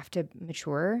to have to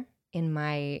mature in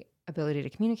my ability to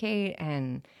communicate.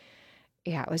 And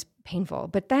yeah, it was painful.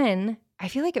 But then I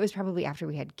feel like it was probably after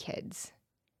we had kids.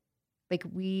 Like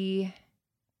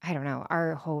I don't know,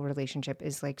 our whole relationship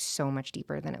is like so much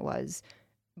deeper than it was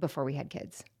before we had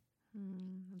kids.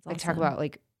 That's Like talk awesome. about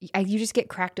like, you just get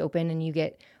cracked open and you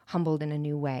get humbled in a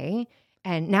new way.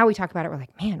 And now we talk about it, we're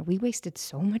like, man, we wasted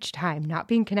so much time not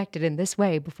being connected in this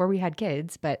way before we had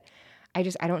kids. But I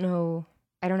don't know.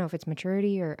 I don't know if it's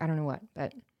maturity or I don't know what,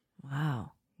 but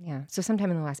Wow. yeah. So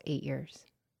sometime in the last 8 years.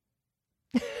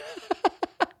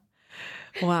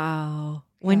 Wow.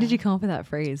 When did Yeah. you come up with that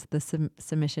phrase? The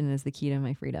submission is the key to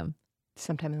my freedom.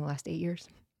 Sometime in the last 8 years.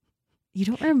 You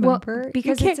don't remember?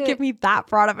 because you it's can't give me that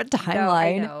broad of a No,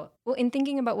 I timeline. know. Well, in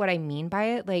thinking about what I mean by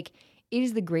it, like it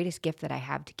is the greatest gift that I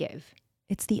have to give.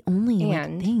 It's the only like,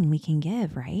 And- thing we can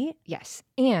give, right? Yes.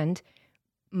 And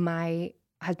my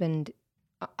husband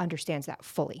understands that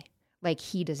fully. Like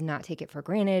he does not take it for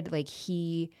granted. Like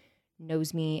he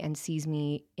knows me and sees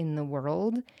me in the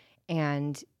world.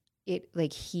 And it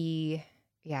like I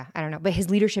don't know. But his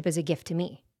leadership is a gift to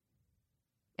me.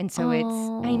 And so I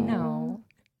know.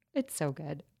 It's so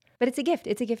good. But it's a gift.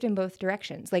 It's a gift in both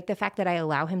directions. Like the fact that I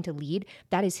allow him to lead,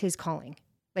 that is his calling.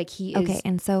 Like he is Okay,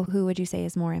 and so who would you say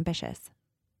is more ambitious?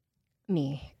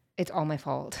 me. It's all my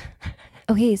fault.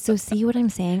 Okay, so see what I'm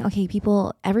saying? Okay,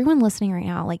 people, everyone listening right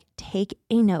now, like take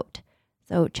a note.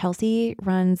 So Chelsea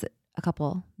runs a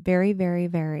couple very, very,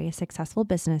 very successful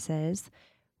businesses.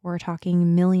 We're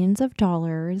talking millions of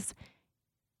dollars.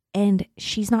 And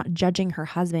she's not judging her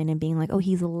husband and being like, oh,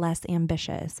 he's less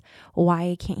ambitious.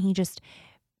 Why can't he just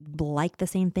like the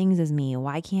same things as me?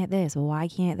 Why can't this? Why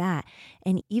can't that?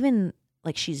 And even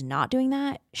like she's not doing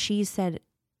that. She said,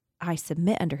 I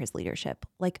submit under his leadership.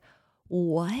 Like,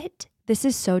 what? This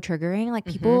is so triggering. Like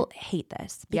people hate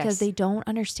this because Yes. they don't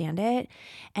understand it.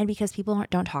 And because people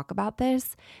don't talk about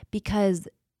this, because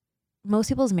most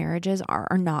people's marriages are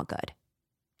not good.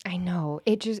 I know.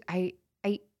 It just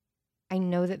I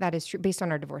know that is true based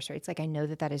on our divorce rates. Like I know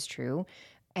that is true,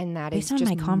 and that Based is on just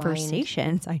my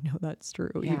conversations, I know that's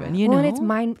true. Yeah. Even you well, know, and it's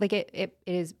mine. Like it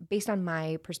is based on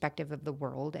my perspective of the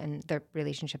world and the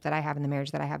relationship that I have and the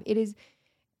marriage that I have.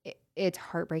 It's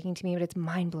heartbreaking to me, but it's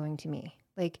mind blowing to me.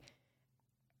 Like,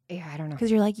 yeah, I don't know.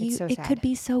 because you're like, It's so it sad. could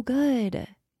be so good.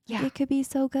 Yeah. It could be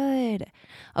so good.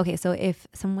 Okay, so if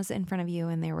someone was in front of you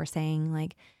and they were saying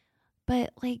like,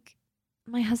 but like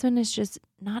my husband is just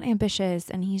not ambitious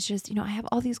and he's just, I have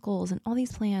all these goals and all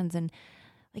these plans and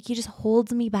like he just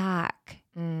holds me back.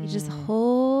 He just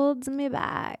holds me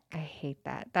back. I hate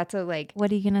that. That's a like.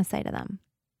 What are you going to say to them?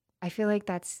 I feel like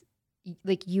that's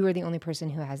like you are the only person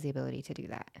who has the ability to do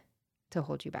that, to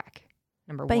hold you back.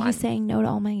 Number But one. he's saying no to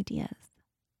all my ideas.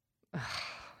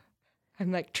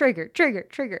 I'm like, trigger.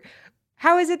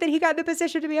 How is it that he got in the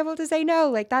position to be able to say no?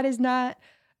 Like, that is not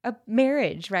a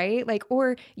marriage, right? Like,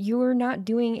 or you're not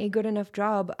doing a good enough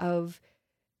job of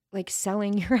like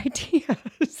selling your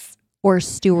ideas. Or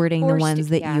stewarding Or the ones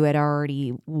that yeah. you had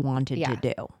already wanted Yeah.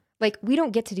 to do. Like, we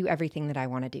don't get to do everything that I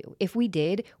want to do. If we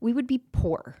did, we would be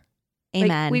poor. Amen.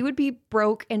 Like, we would be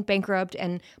broke and bankrupt.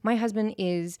 And my husband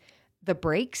is the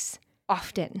brakes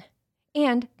often.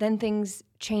 And then things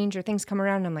change or things come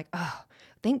around and I'm like, oh,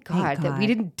 thank God that we God.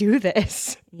 didn't do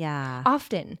this. Yeah.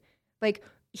 Often. Like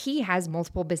he has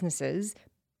multiple businesses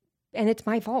and it's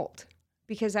my fault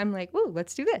because I'm like, ooh,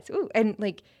 let's do this. Ooh. And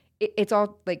like, it's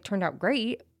all like turned out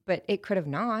great, but it could have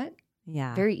not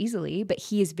Yeah. very easily, but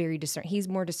he is very discerning. He's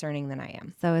more discerning than I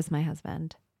am. So is my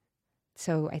husband.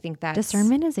 So I think that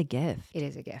Discernment is a gift. it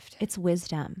is a gift. It's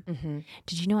wisdom. Mm-hmm.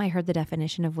 Did you know I heard the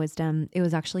definition of wisdom? It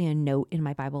was actually a note in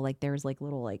my Bible. Like there's like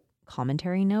little like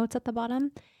commentary notes at the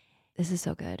bottom. This is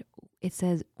so good. It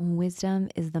says wisdom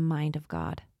is the mind of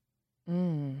God.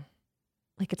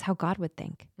 Like it's how God would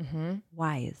think. Mm-hmm.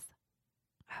 Wise.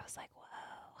 I was like,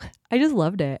 whoa. I just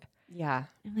loved it. Yeah.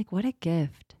 I'm like, what a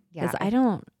gift. Because Yeah. I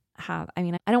don't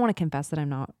want to confess that I'm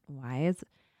not wise.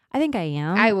 I think I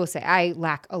am. I will say I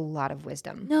lack a lot of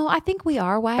wisdom. No, I think we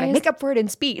are wise. But I make up for it in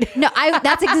speed. No,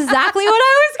 that's exactly what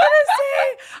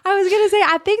I was going to say.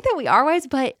 I think that we are wise,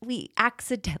 but we not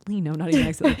even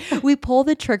accidentally, we pull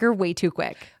the trigger way too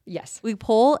quick. Yes. We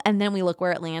pull and then we look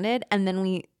where it landed and then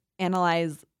we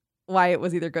analyze why it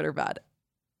was either good or bad.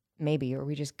 Maybe, or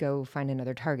we just go find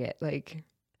another target. Like,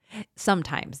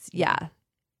 Sometimes, yeah.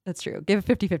 That's true. Give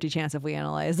a 50-50 chance if we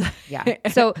analyze. yeah.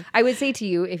 So I would say to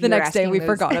you, if The you next day we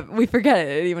forgot. forget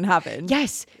it even happened.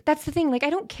 Yes, that's the thing. Like, I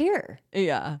don't care.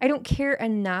 Yeah. I don't care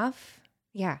enough.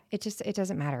 Yeah, it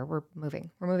doesn't matter. We're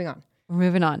moving on. We're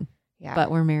moving on. Yeah.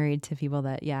 But we're married to people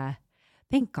that,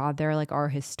 thank God they're like our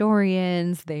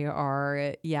historians. They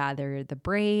are, they're the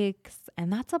breaks.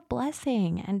 And that's a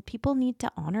blessing. And people need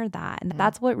to honor that. And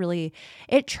that's what really,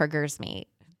 it triggers me.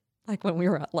 Like when we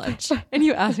were at lunch and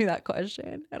you asked me that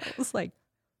question and I was like,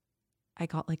 I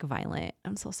got like violent.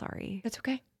 I'm so sorry. That's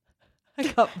okay. I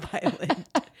got violent.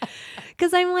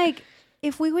 Because I'm like,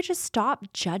 if we would just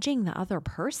stop judging the other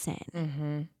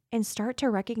person and start to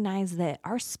recognize that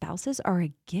our spouses are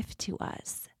a gift to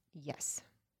us. Yes.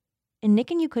 And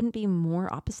Nick and you couldn't be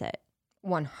more opposite.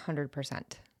 100%.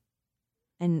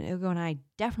 And Ugo and I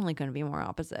definitely couldn't be more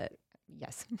opposite.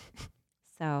 Yes.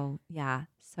 So yeah,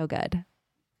 so good.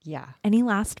 Yeah. Any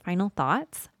last final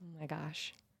thoughts? Oh my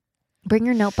gosh. Bring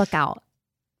your notebook out.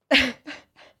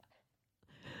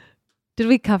 Did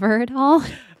we cover it all?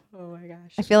 Oh my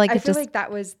gosh. I feel like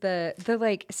that was the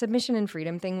like submission and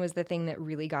freedom thing was the thing that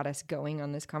really got us going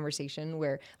on this conversation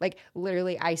where like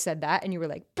literally I said that and you were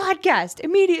like, podcast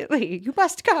immediately. You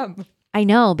must come. I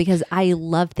know, because I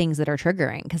love things that are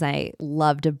triggering, because I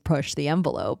love to push the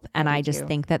envelope. And I just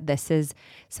think that this is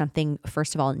something,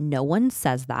 first of all, no one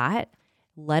says that,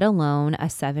 let alone a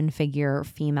 7-figure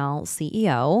female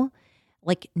CEO.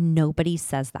 Like nobody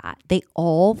says that. They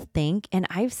all think, and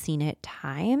I've seen it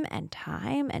time and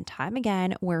time and time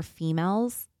again, where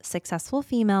successful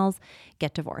females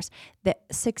get divorced. The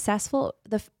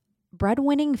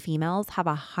breadwinning females have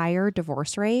a higher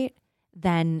divorce rate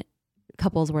than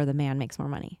couples where the man makes more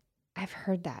money. I've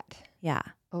heard that. Yeah.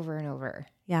 Over and over.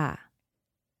 Yeah.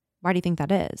 Why do you think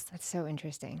that is? That's so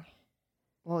interesting.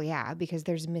 Well, yeah, because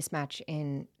there's mismatch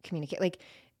in communicate. Like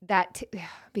that,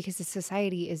 because the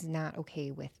society is not okay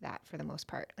with that for the most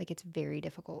part. Like it's very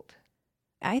difficult.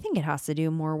 I think it has to do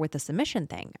more with the submission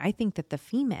thing. I think that the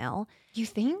female. You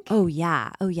think? Oh,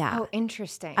 yeah. Oh, yeah. Oh,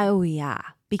 interesting. Oh, yeah.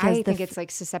 Because I think it's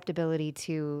like susceptibility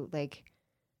to like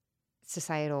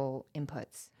societal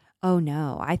inputs. Oh,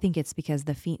 no. I think it's because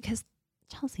because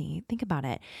Chelsea, think about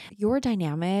it. Your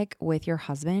dynamic with your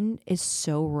husband is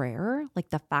so rare.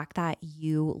 Like the fact that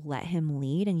you let him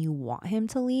lead and you want him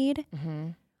to lead. Mm-hmm.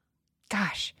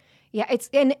 Gosh. Yeah. It's,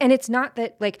 and it's not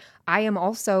that like, I am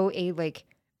also a like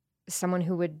someone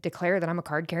who would declare that I'm a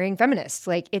card carrying feminist.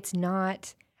 Like it's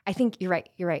not, I think you're right.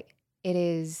 You're right. It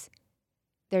is,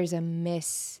 there's a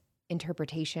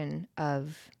misinterpretation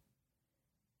of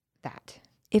that.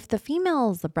 If the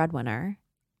female is the breadwinner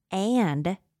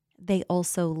and they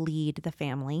also lead the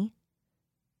family,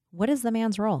 what is the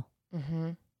man's role?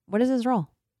 Mm-hmm. What is his role?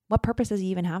 What purpose does he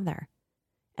even have there?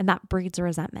 And that breeds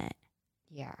resentment.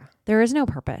 Yeah. There is no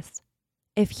purpose.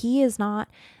 If he is not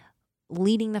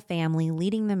leading the family,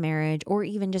 leading the marriage, or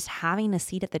even just having a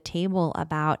seat at the table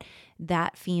about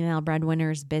that female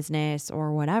breadwinner's business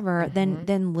or whatever,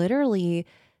 then literally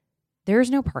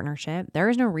there's no partnership. There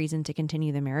is no reason to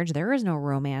continue the marriage. There is no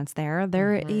romance there.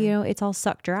 It's all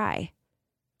sucked dry.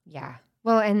 Yeah.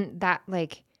 Well, and that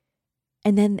like,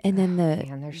 and then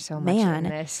there's so much in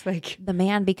this. Like the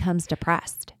man becomes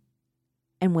depressed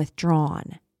and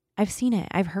withdrawn. I've seen it.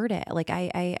 I've heard it. Like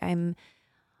I'm.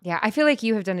 Yeah, I feel like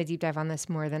you have done a deep dive on this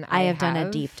more than I have done a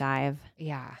deep dive.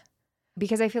 Yeah,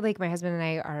 because I feel like my husband and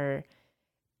I are.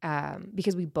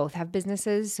 Because we both have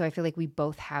businesses. So I feel like we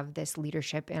both have this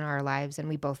leadership in our lives and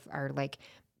we both are like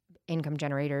income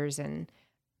generators. And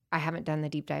I haven't done the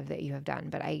deep dive that you have done,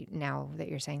 but now that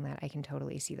you're saying that, I can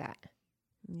totally see that.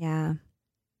 Yeah.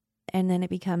 And then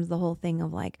it becomes the whole thing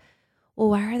of like, well,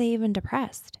 why are they even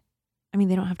depressed? I mean,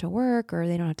 they don't have to work or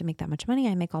they don't have to make that much money.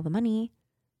 I make all the money.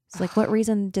 It's like, what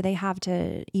reason do they have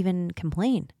to even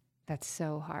complain? That's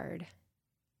so hard,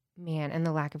 man. And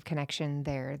the lack of connection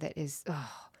there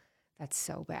that's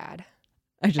so bad.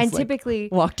 I just typically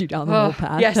walked you down the whole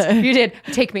path. Yes, you did.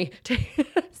 Take me.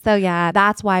 So yeah,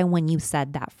 that's why when you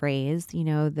said that phrase,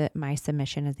 that my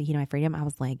submission is the heat of my freedom, I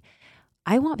was like,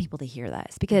 I want people to hear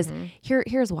this because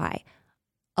here's why.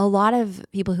 A lot of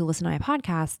people who listen to my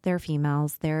podcast, they're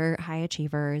females, they're high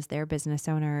achievers, they're business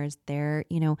owners, they're,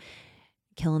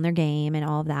 killing their game and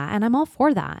all of that. And I'm all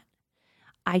for that.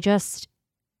 I just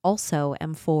also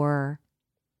am for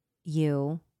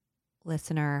you,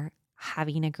 listener,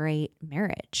 having a great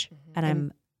marriage and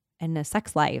I'm in a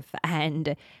sex life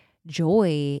and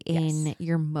joy in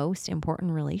your most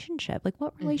important relationship. Like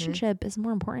what relationship is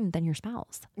more important than your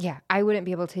spouse? Yeah. I wouldn't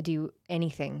be able to do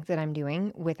anything that I'm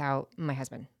doing without my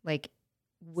husband. Like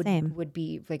would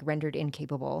be like rendered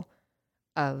incapable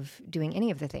of doing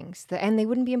any of the things and they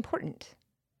wouldn't be important.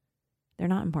 They're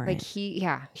not important. Like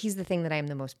he's the thing that I am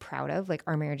the most proud of. Like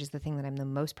our marriage is the thing that I'm the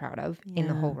most proud of in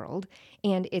the whole world.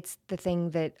 And it's the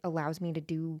thing that allows me to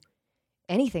do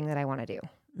anything that I want to do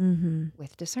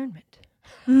with discernment.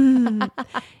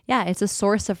 Yeah, it's a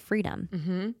source of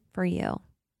freedom for you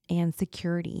and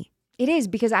security. It is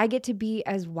because I get to be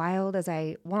as wild as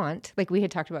I want. Like we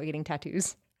had talked about getting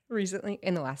tattoos recently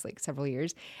in the last like several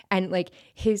years. And like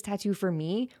his tattoo for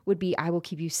me would be, I will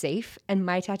keep you safe. And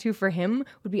my tattoo for him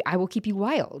would be, I will keep you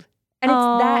wild. And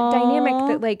it's that dynamic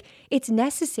that like, it's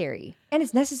necessary. And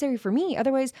it's necessary for me.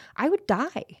 Otherwise, I would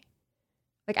die.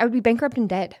 Like I would be bankrupt and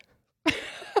dead.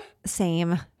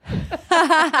 Same.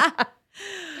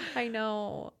 I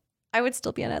know. I would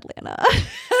still be in Atlanta.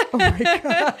 Oh my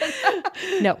God.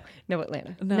 No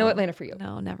Atlanta. No Atlanta for you.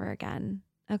 No, never again.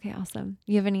 Okay, awesome.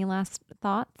 You have any last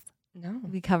thoughts? No.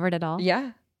 We covered it all?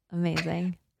 Yeah.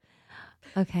 Amazing.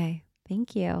 Okay.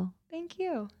 Thank you. Thank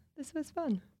you. This was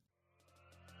fun.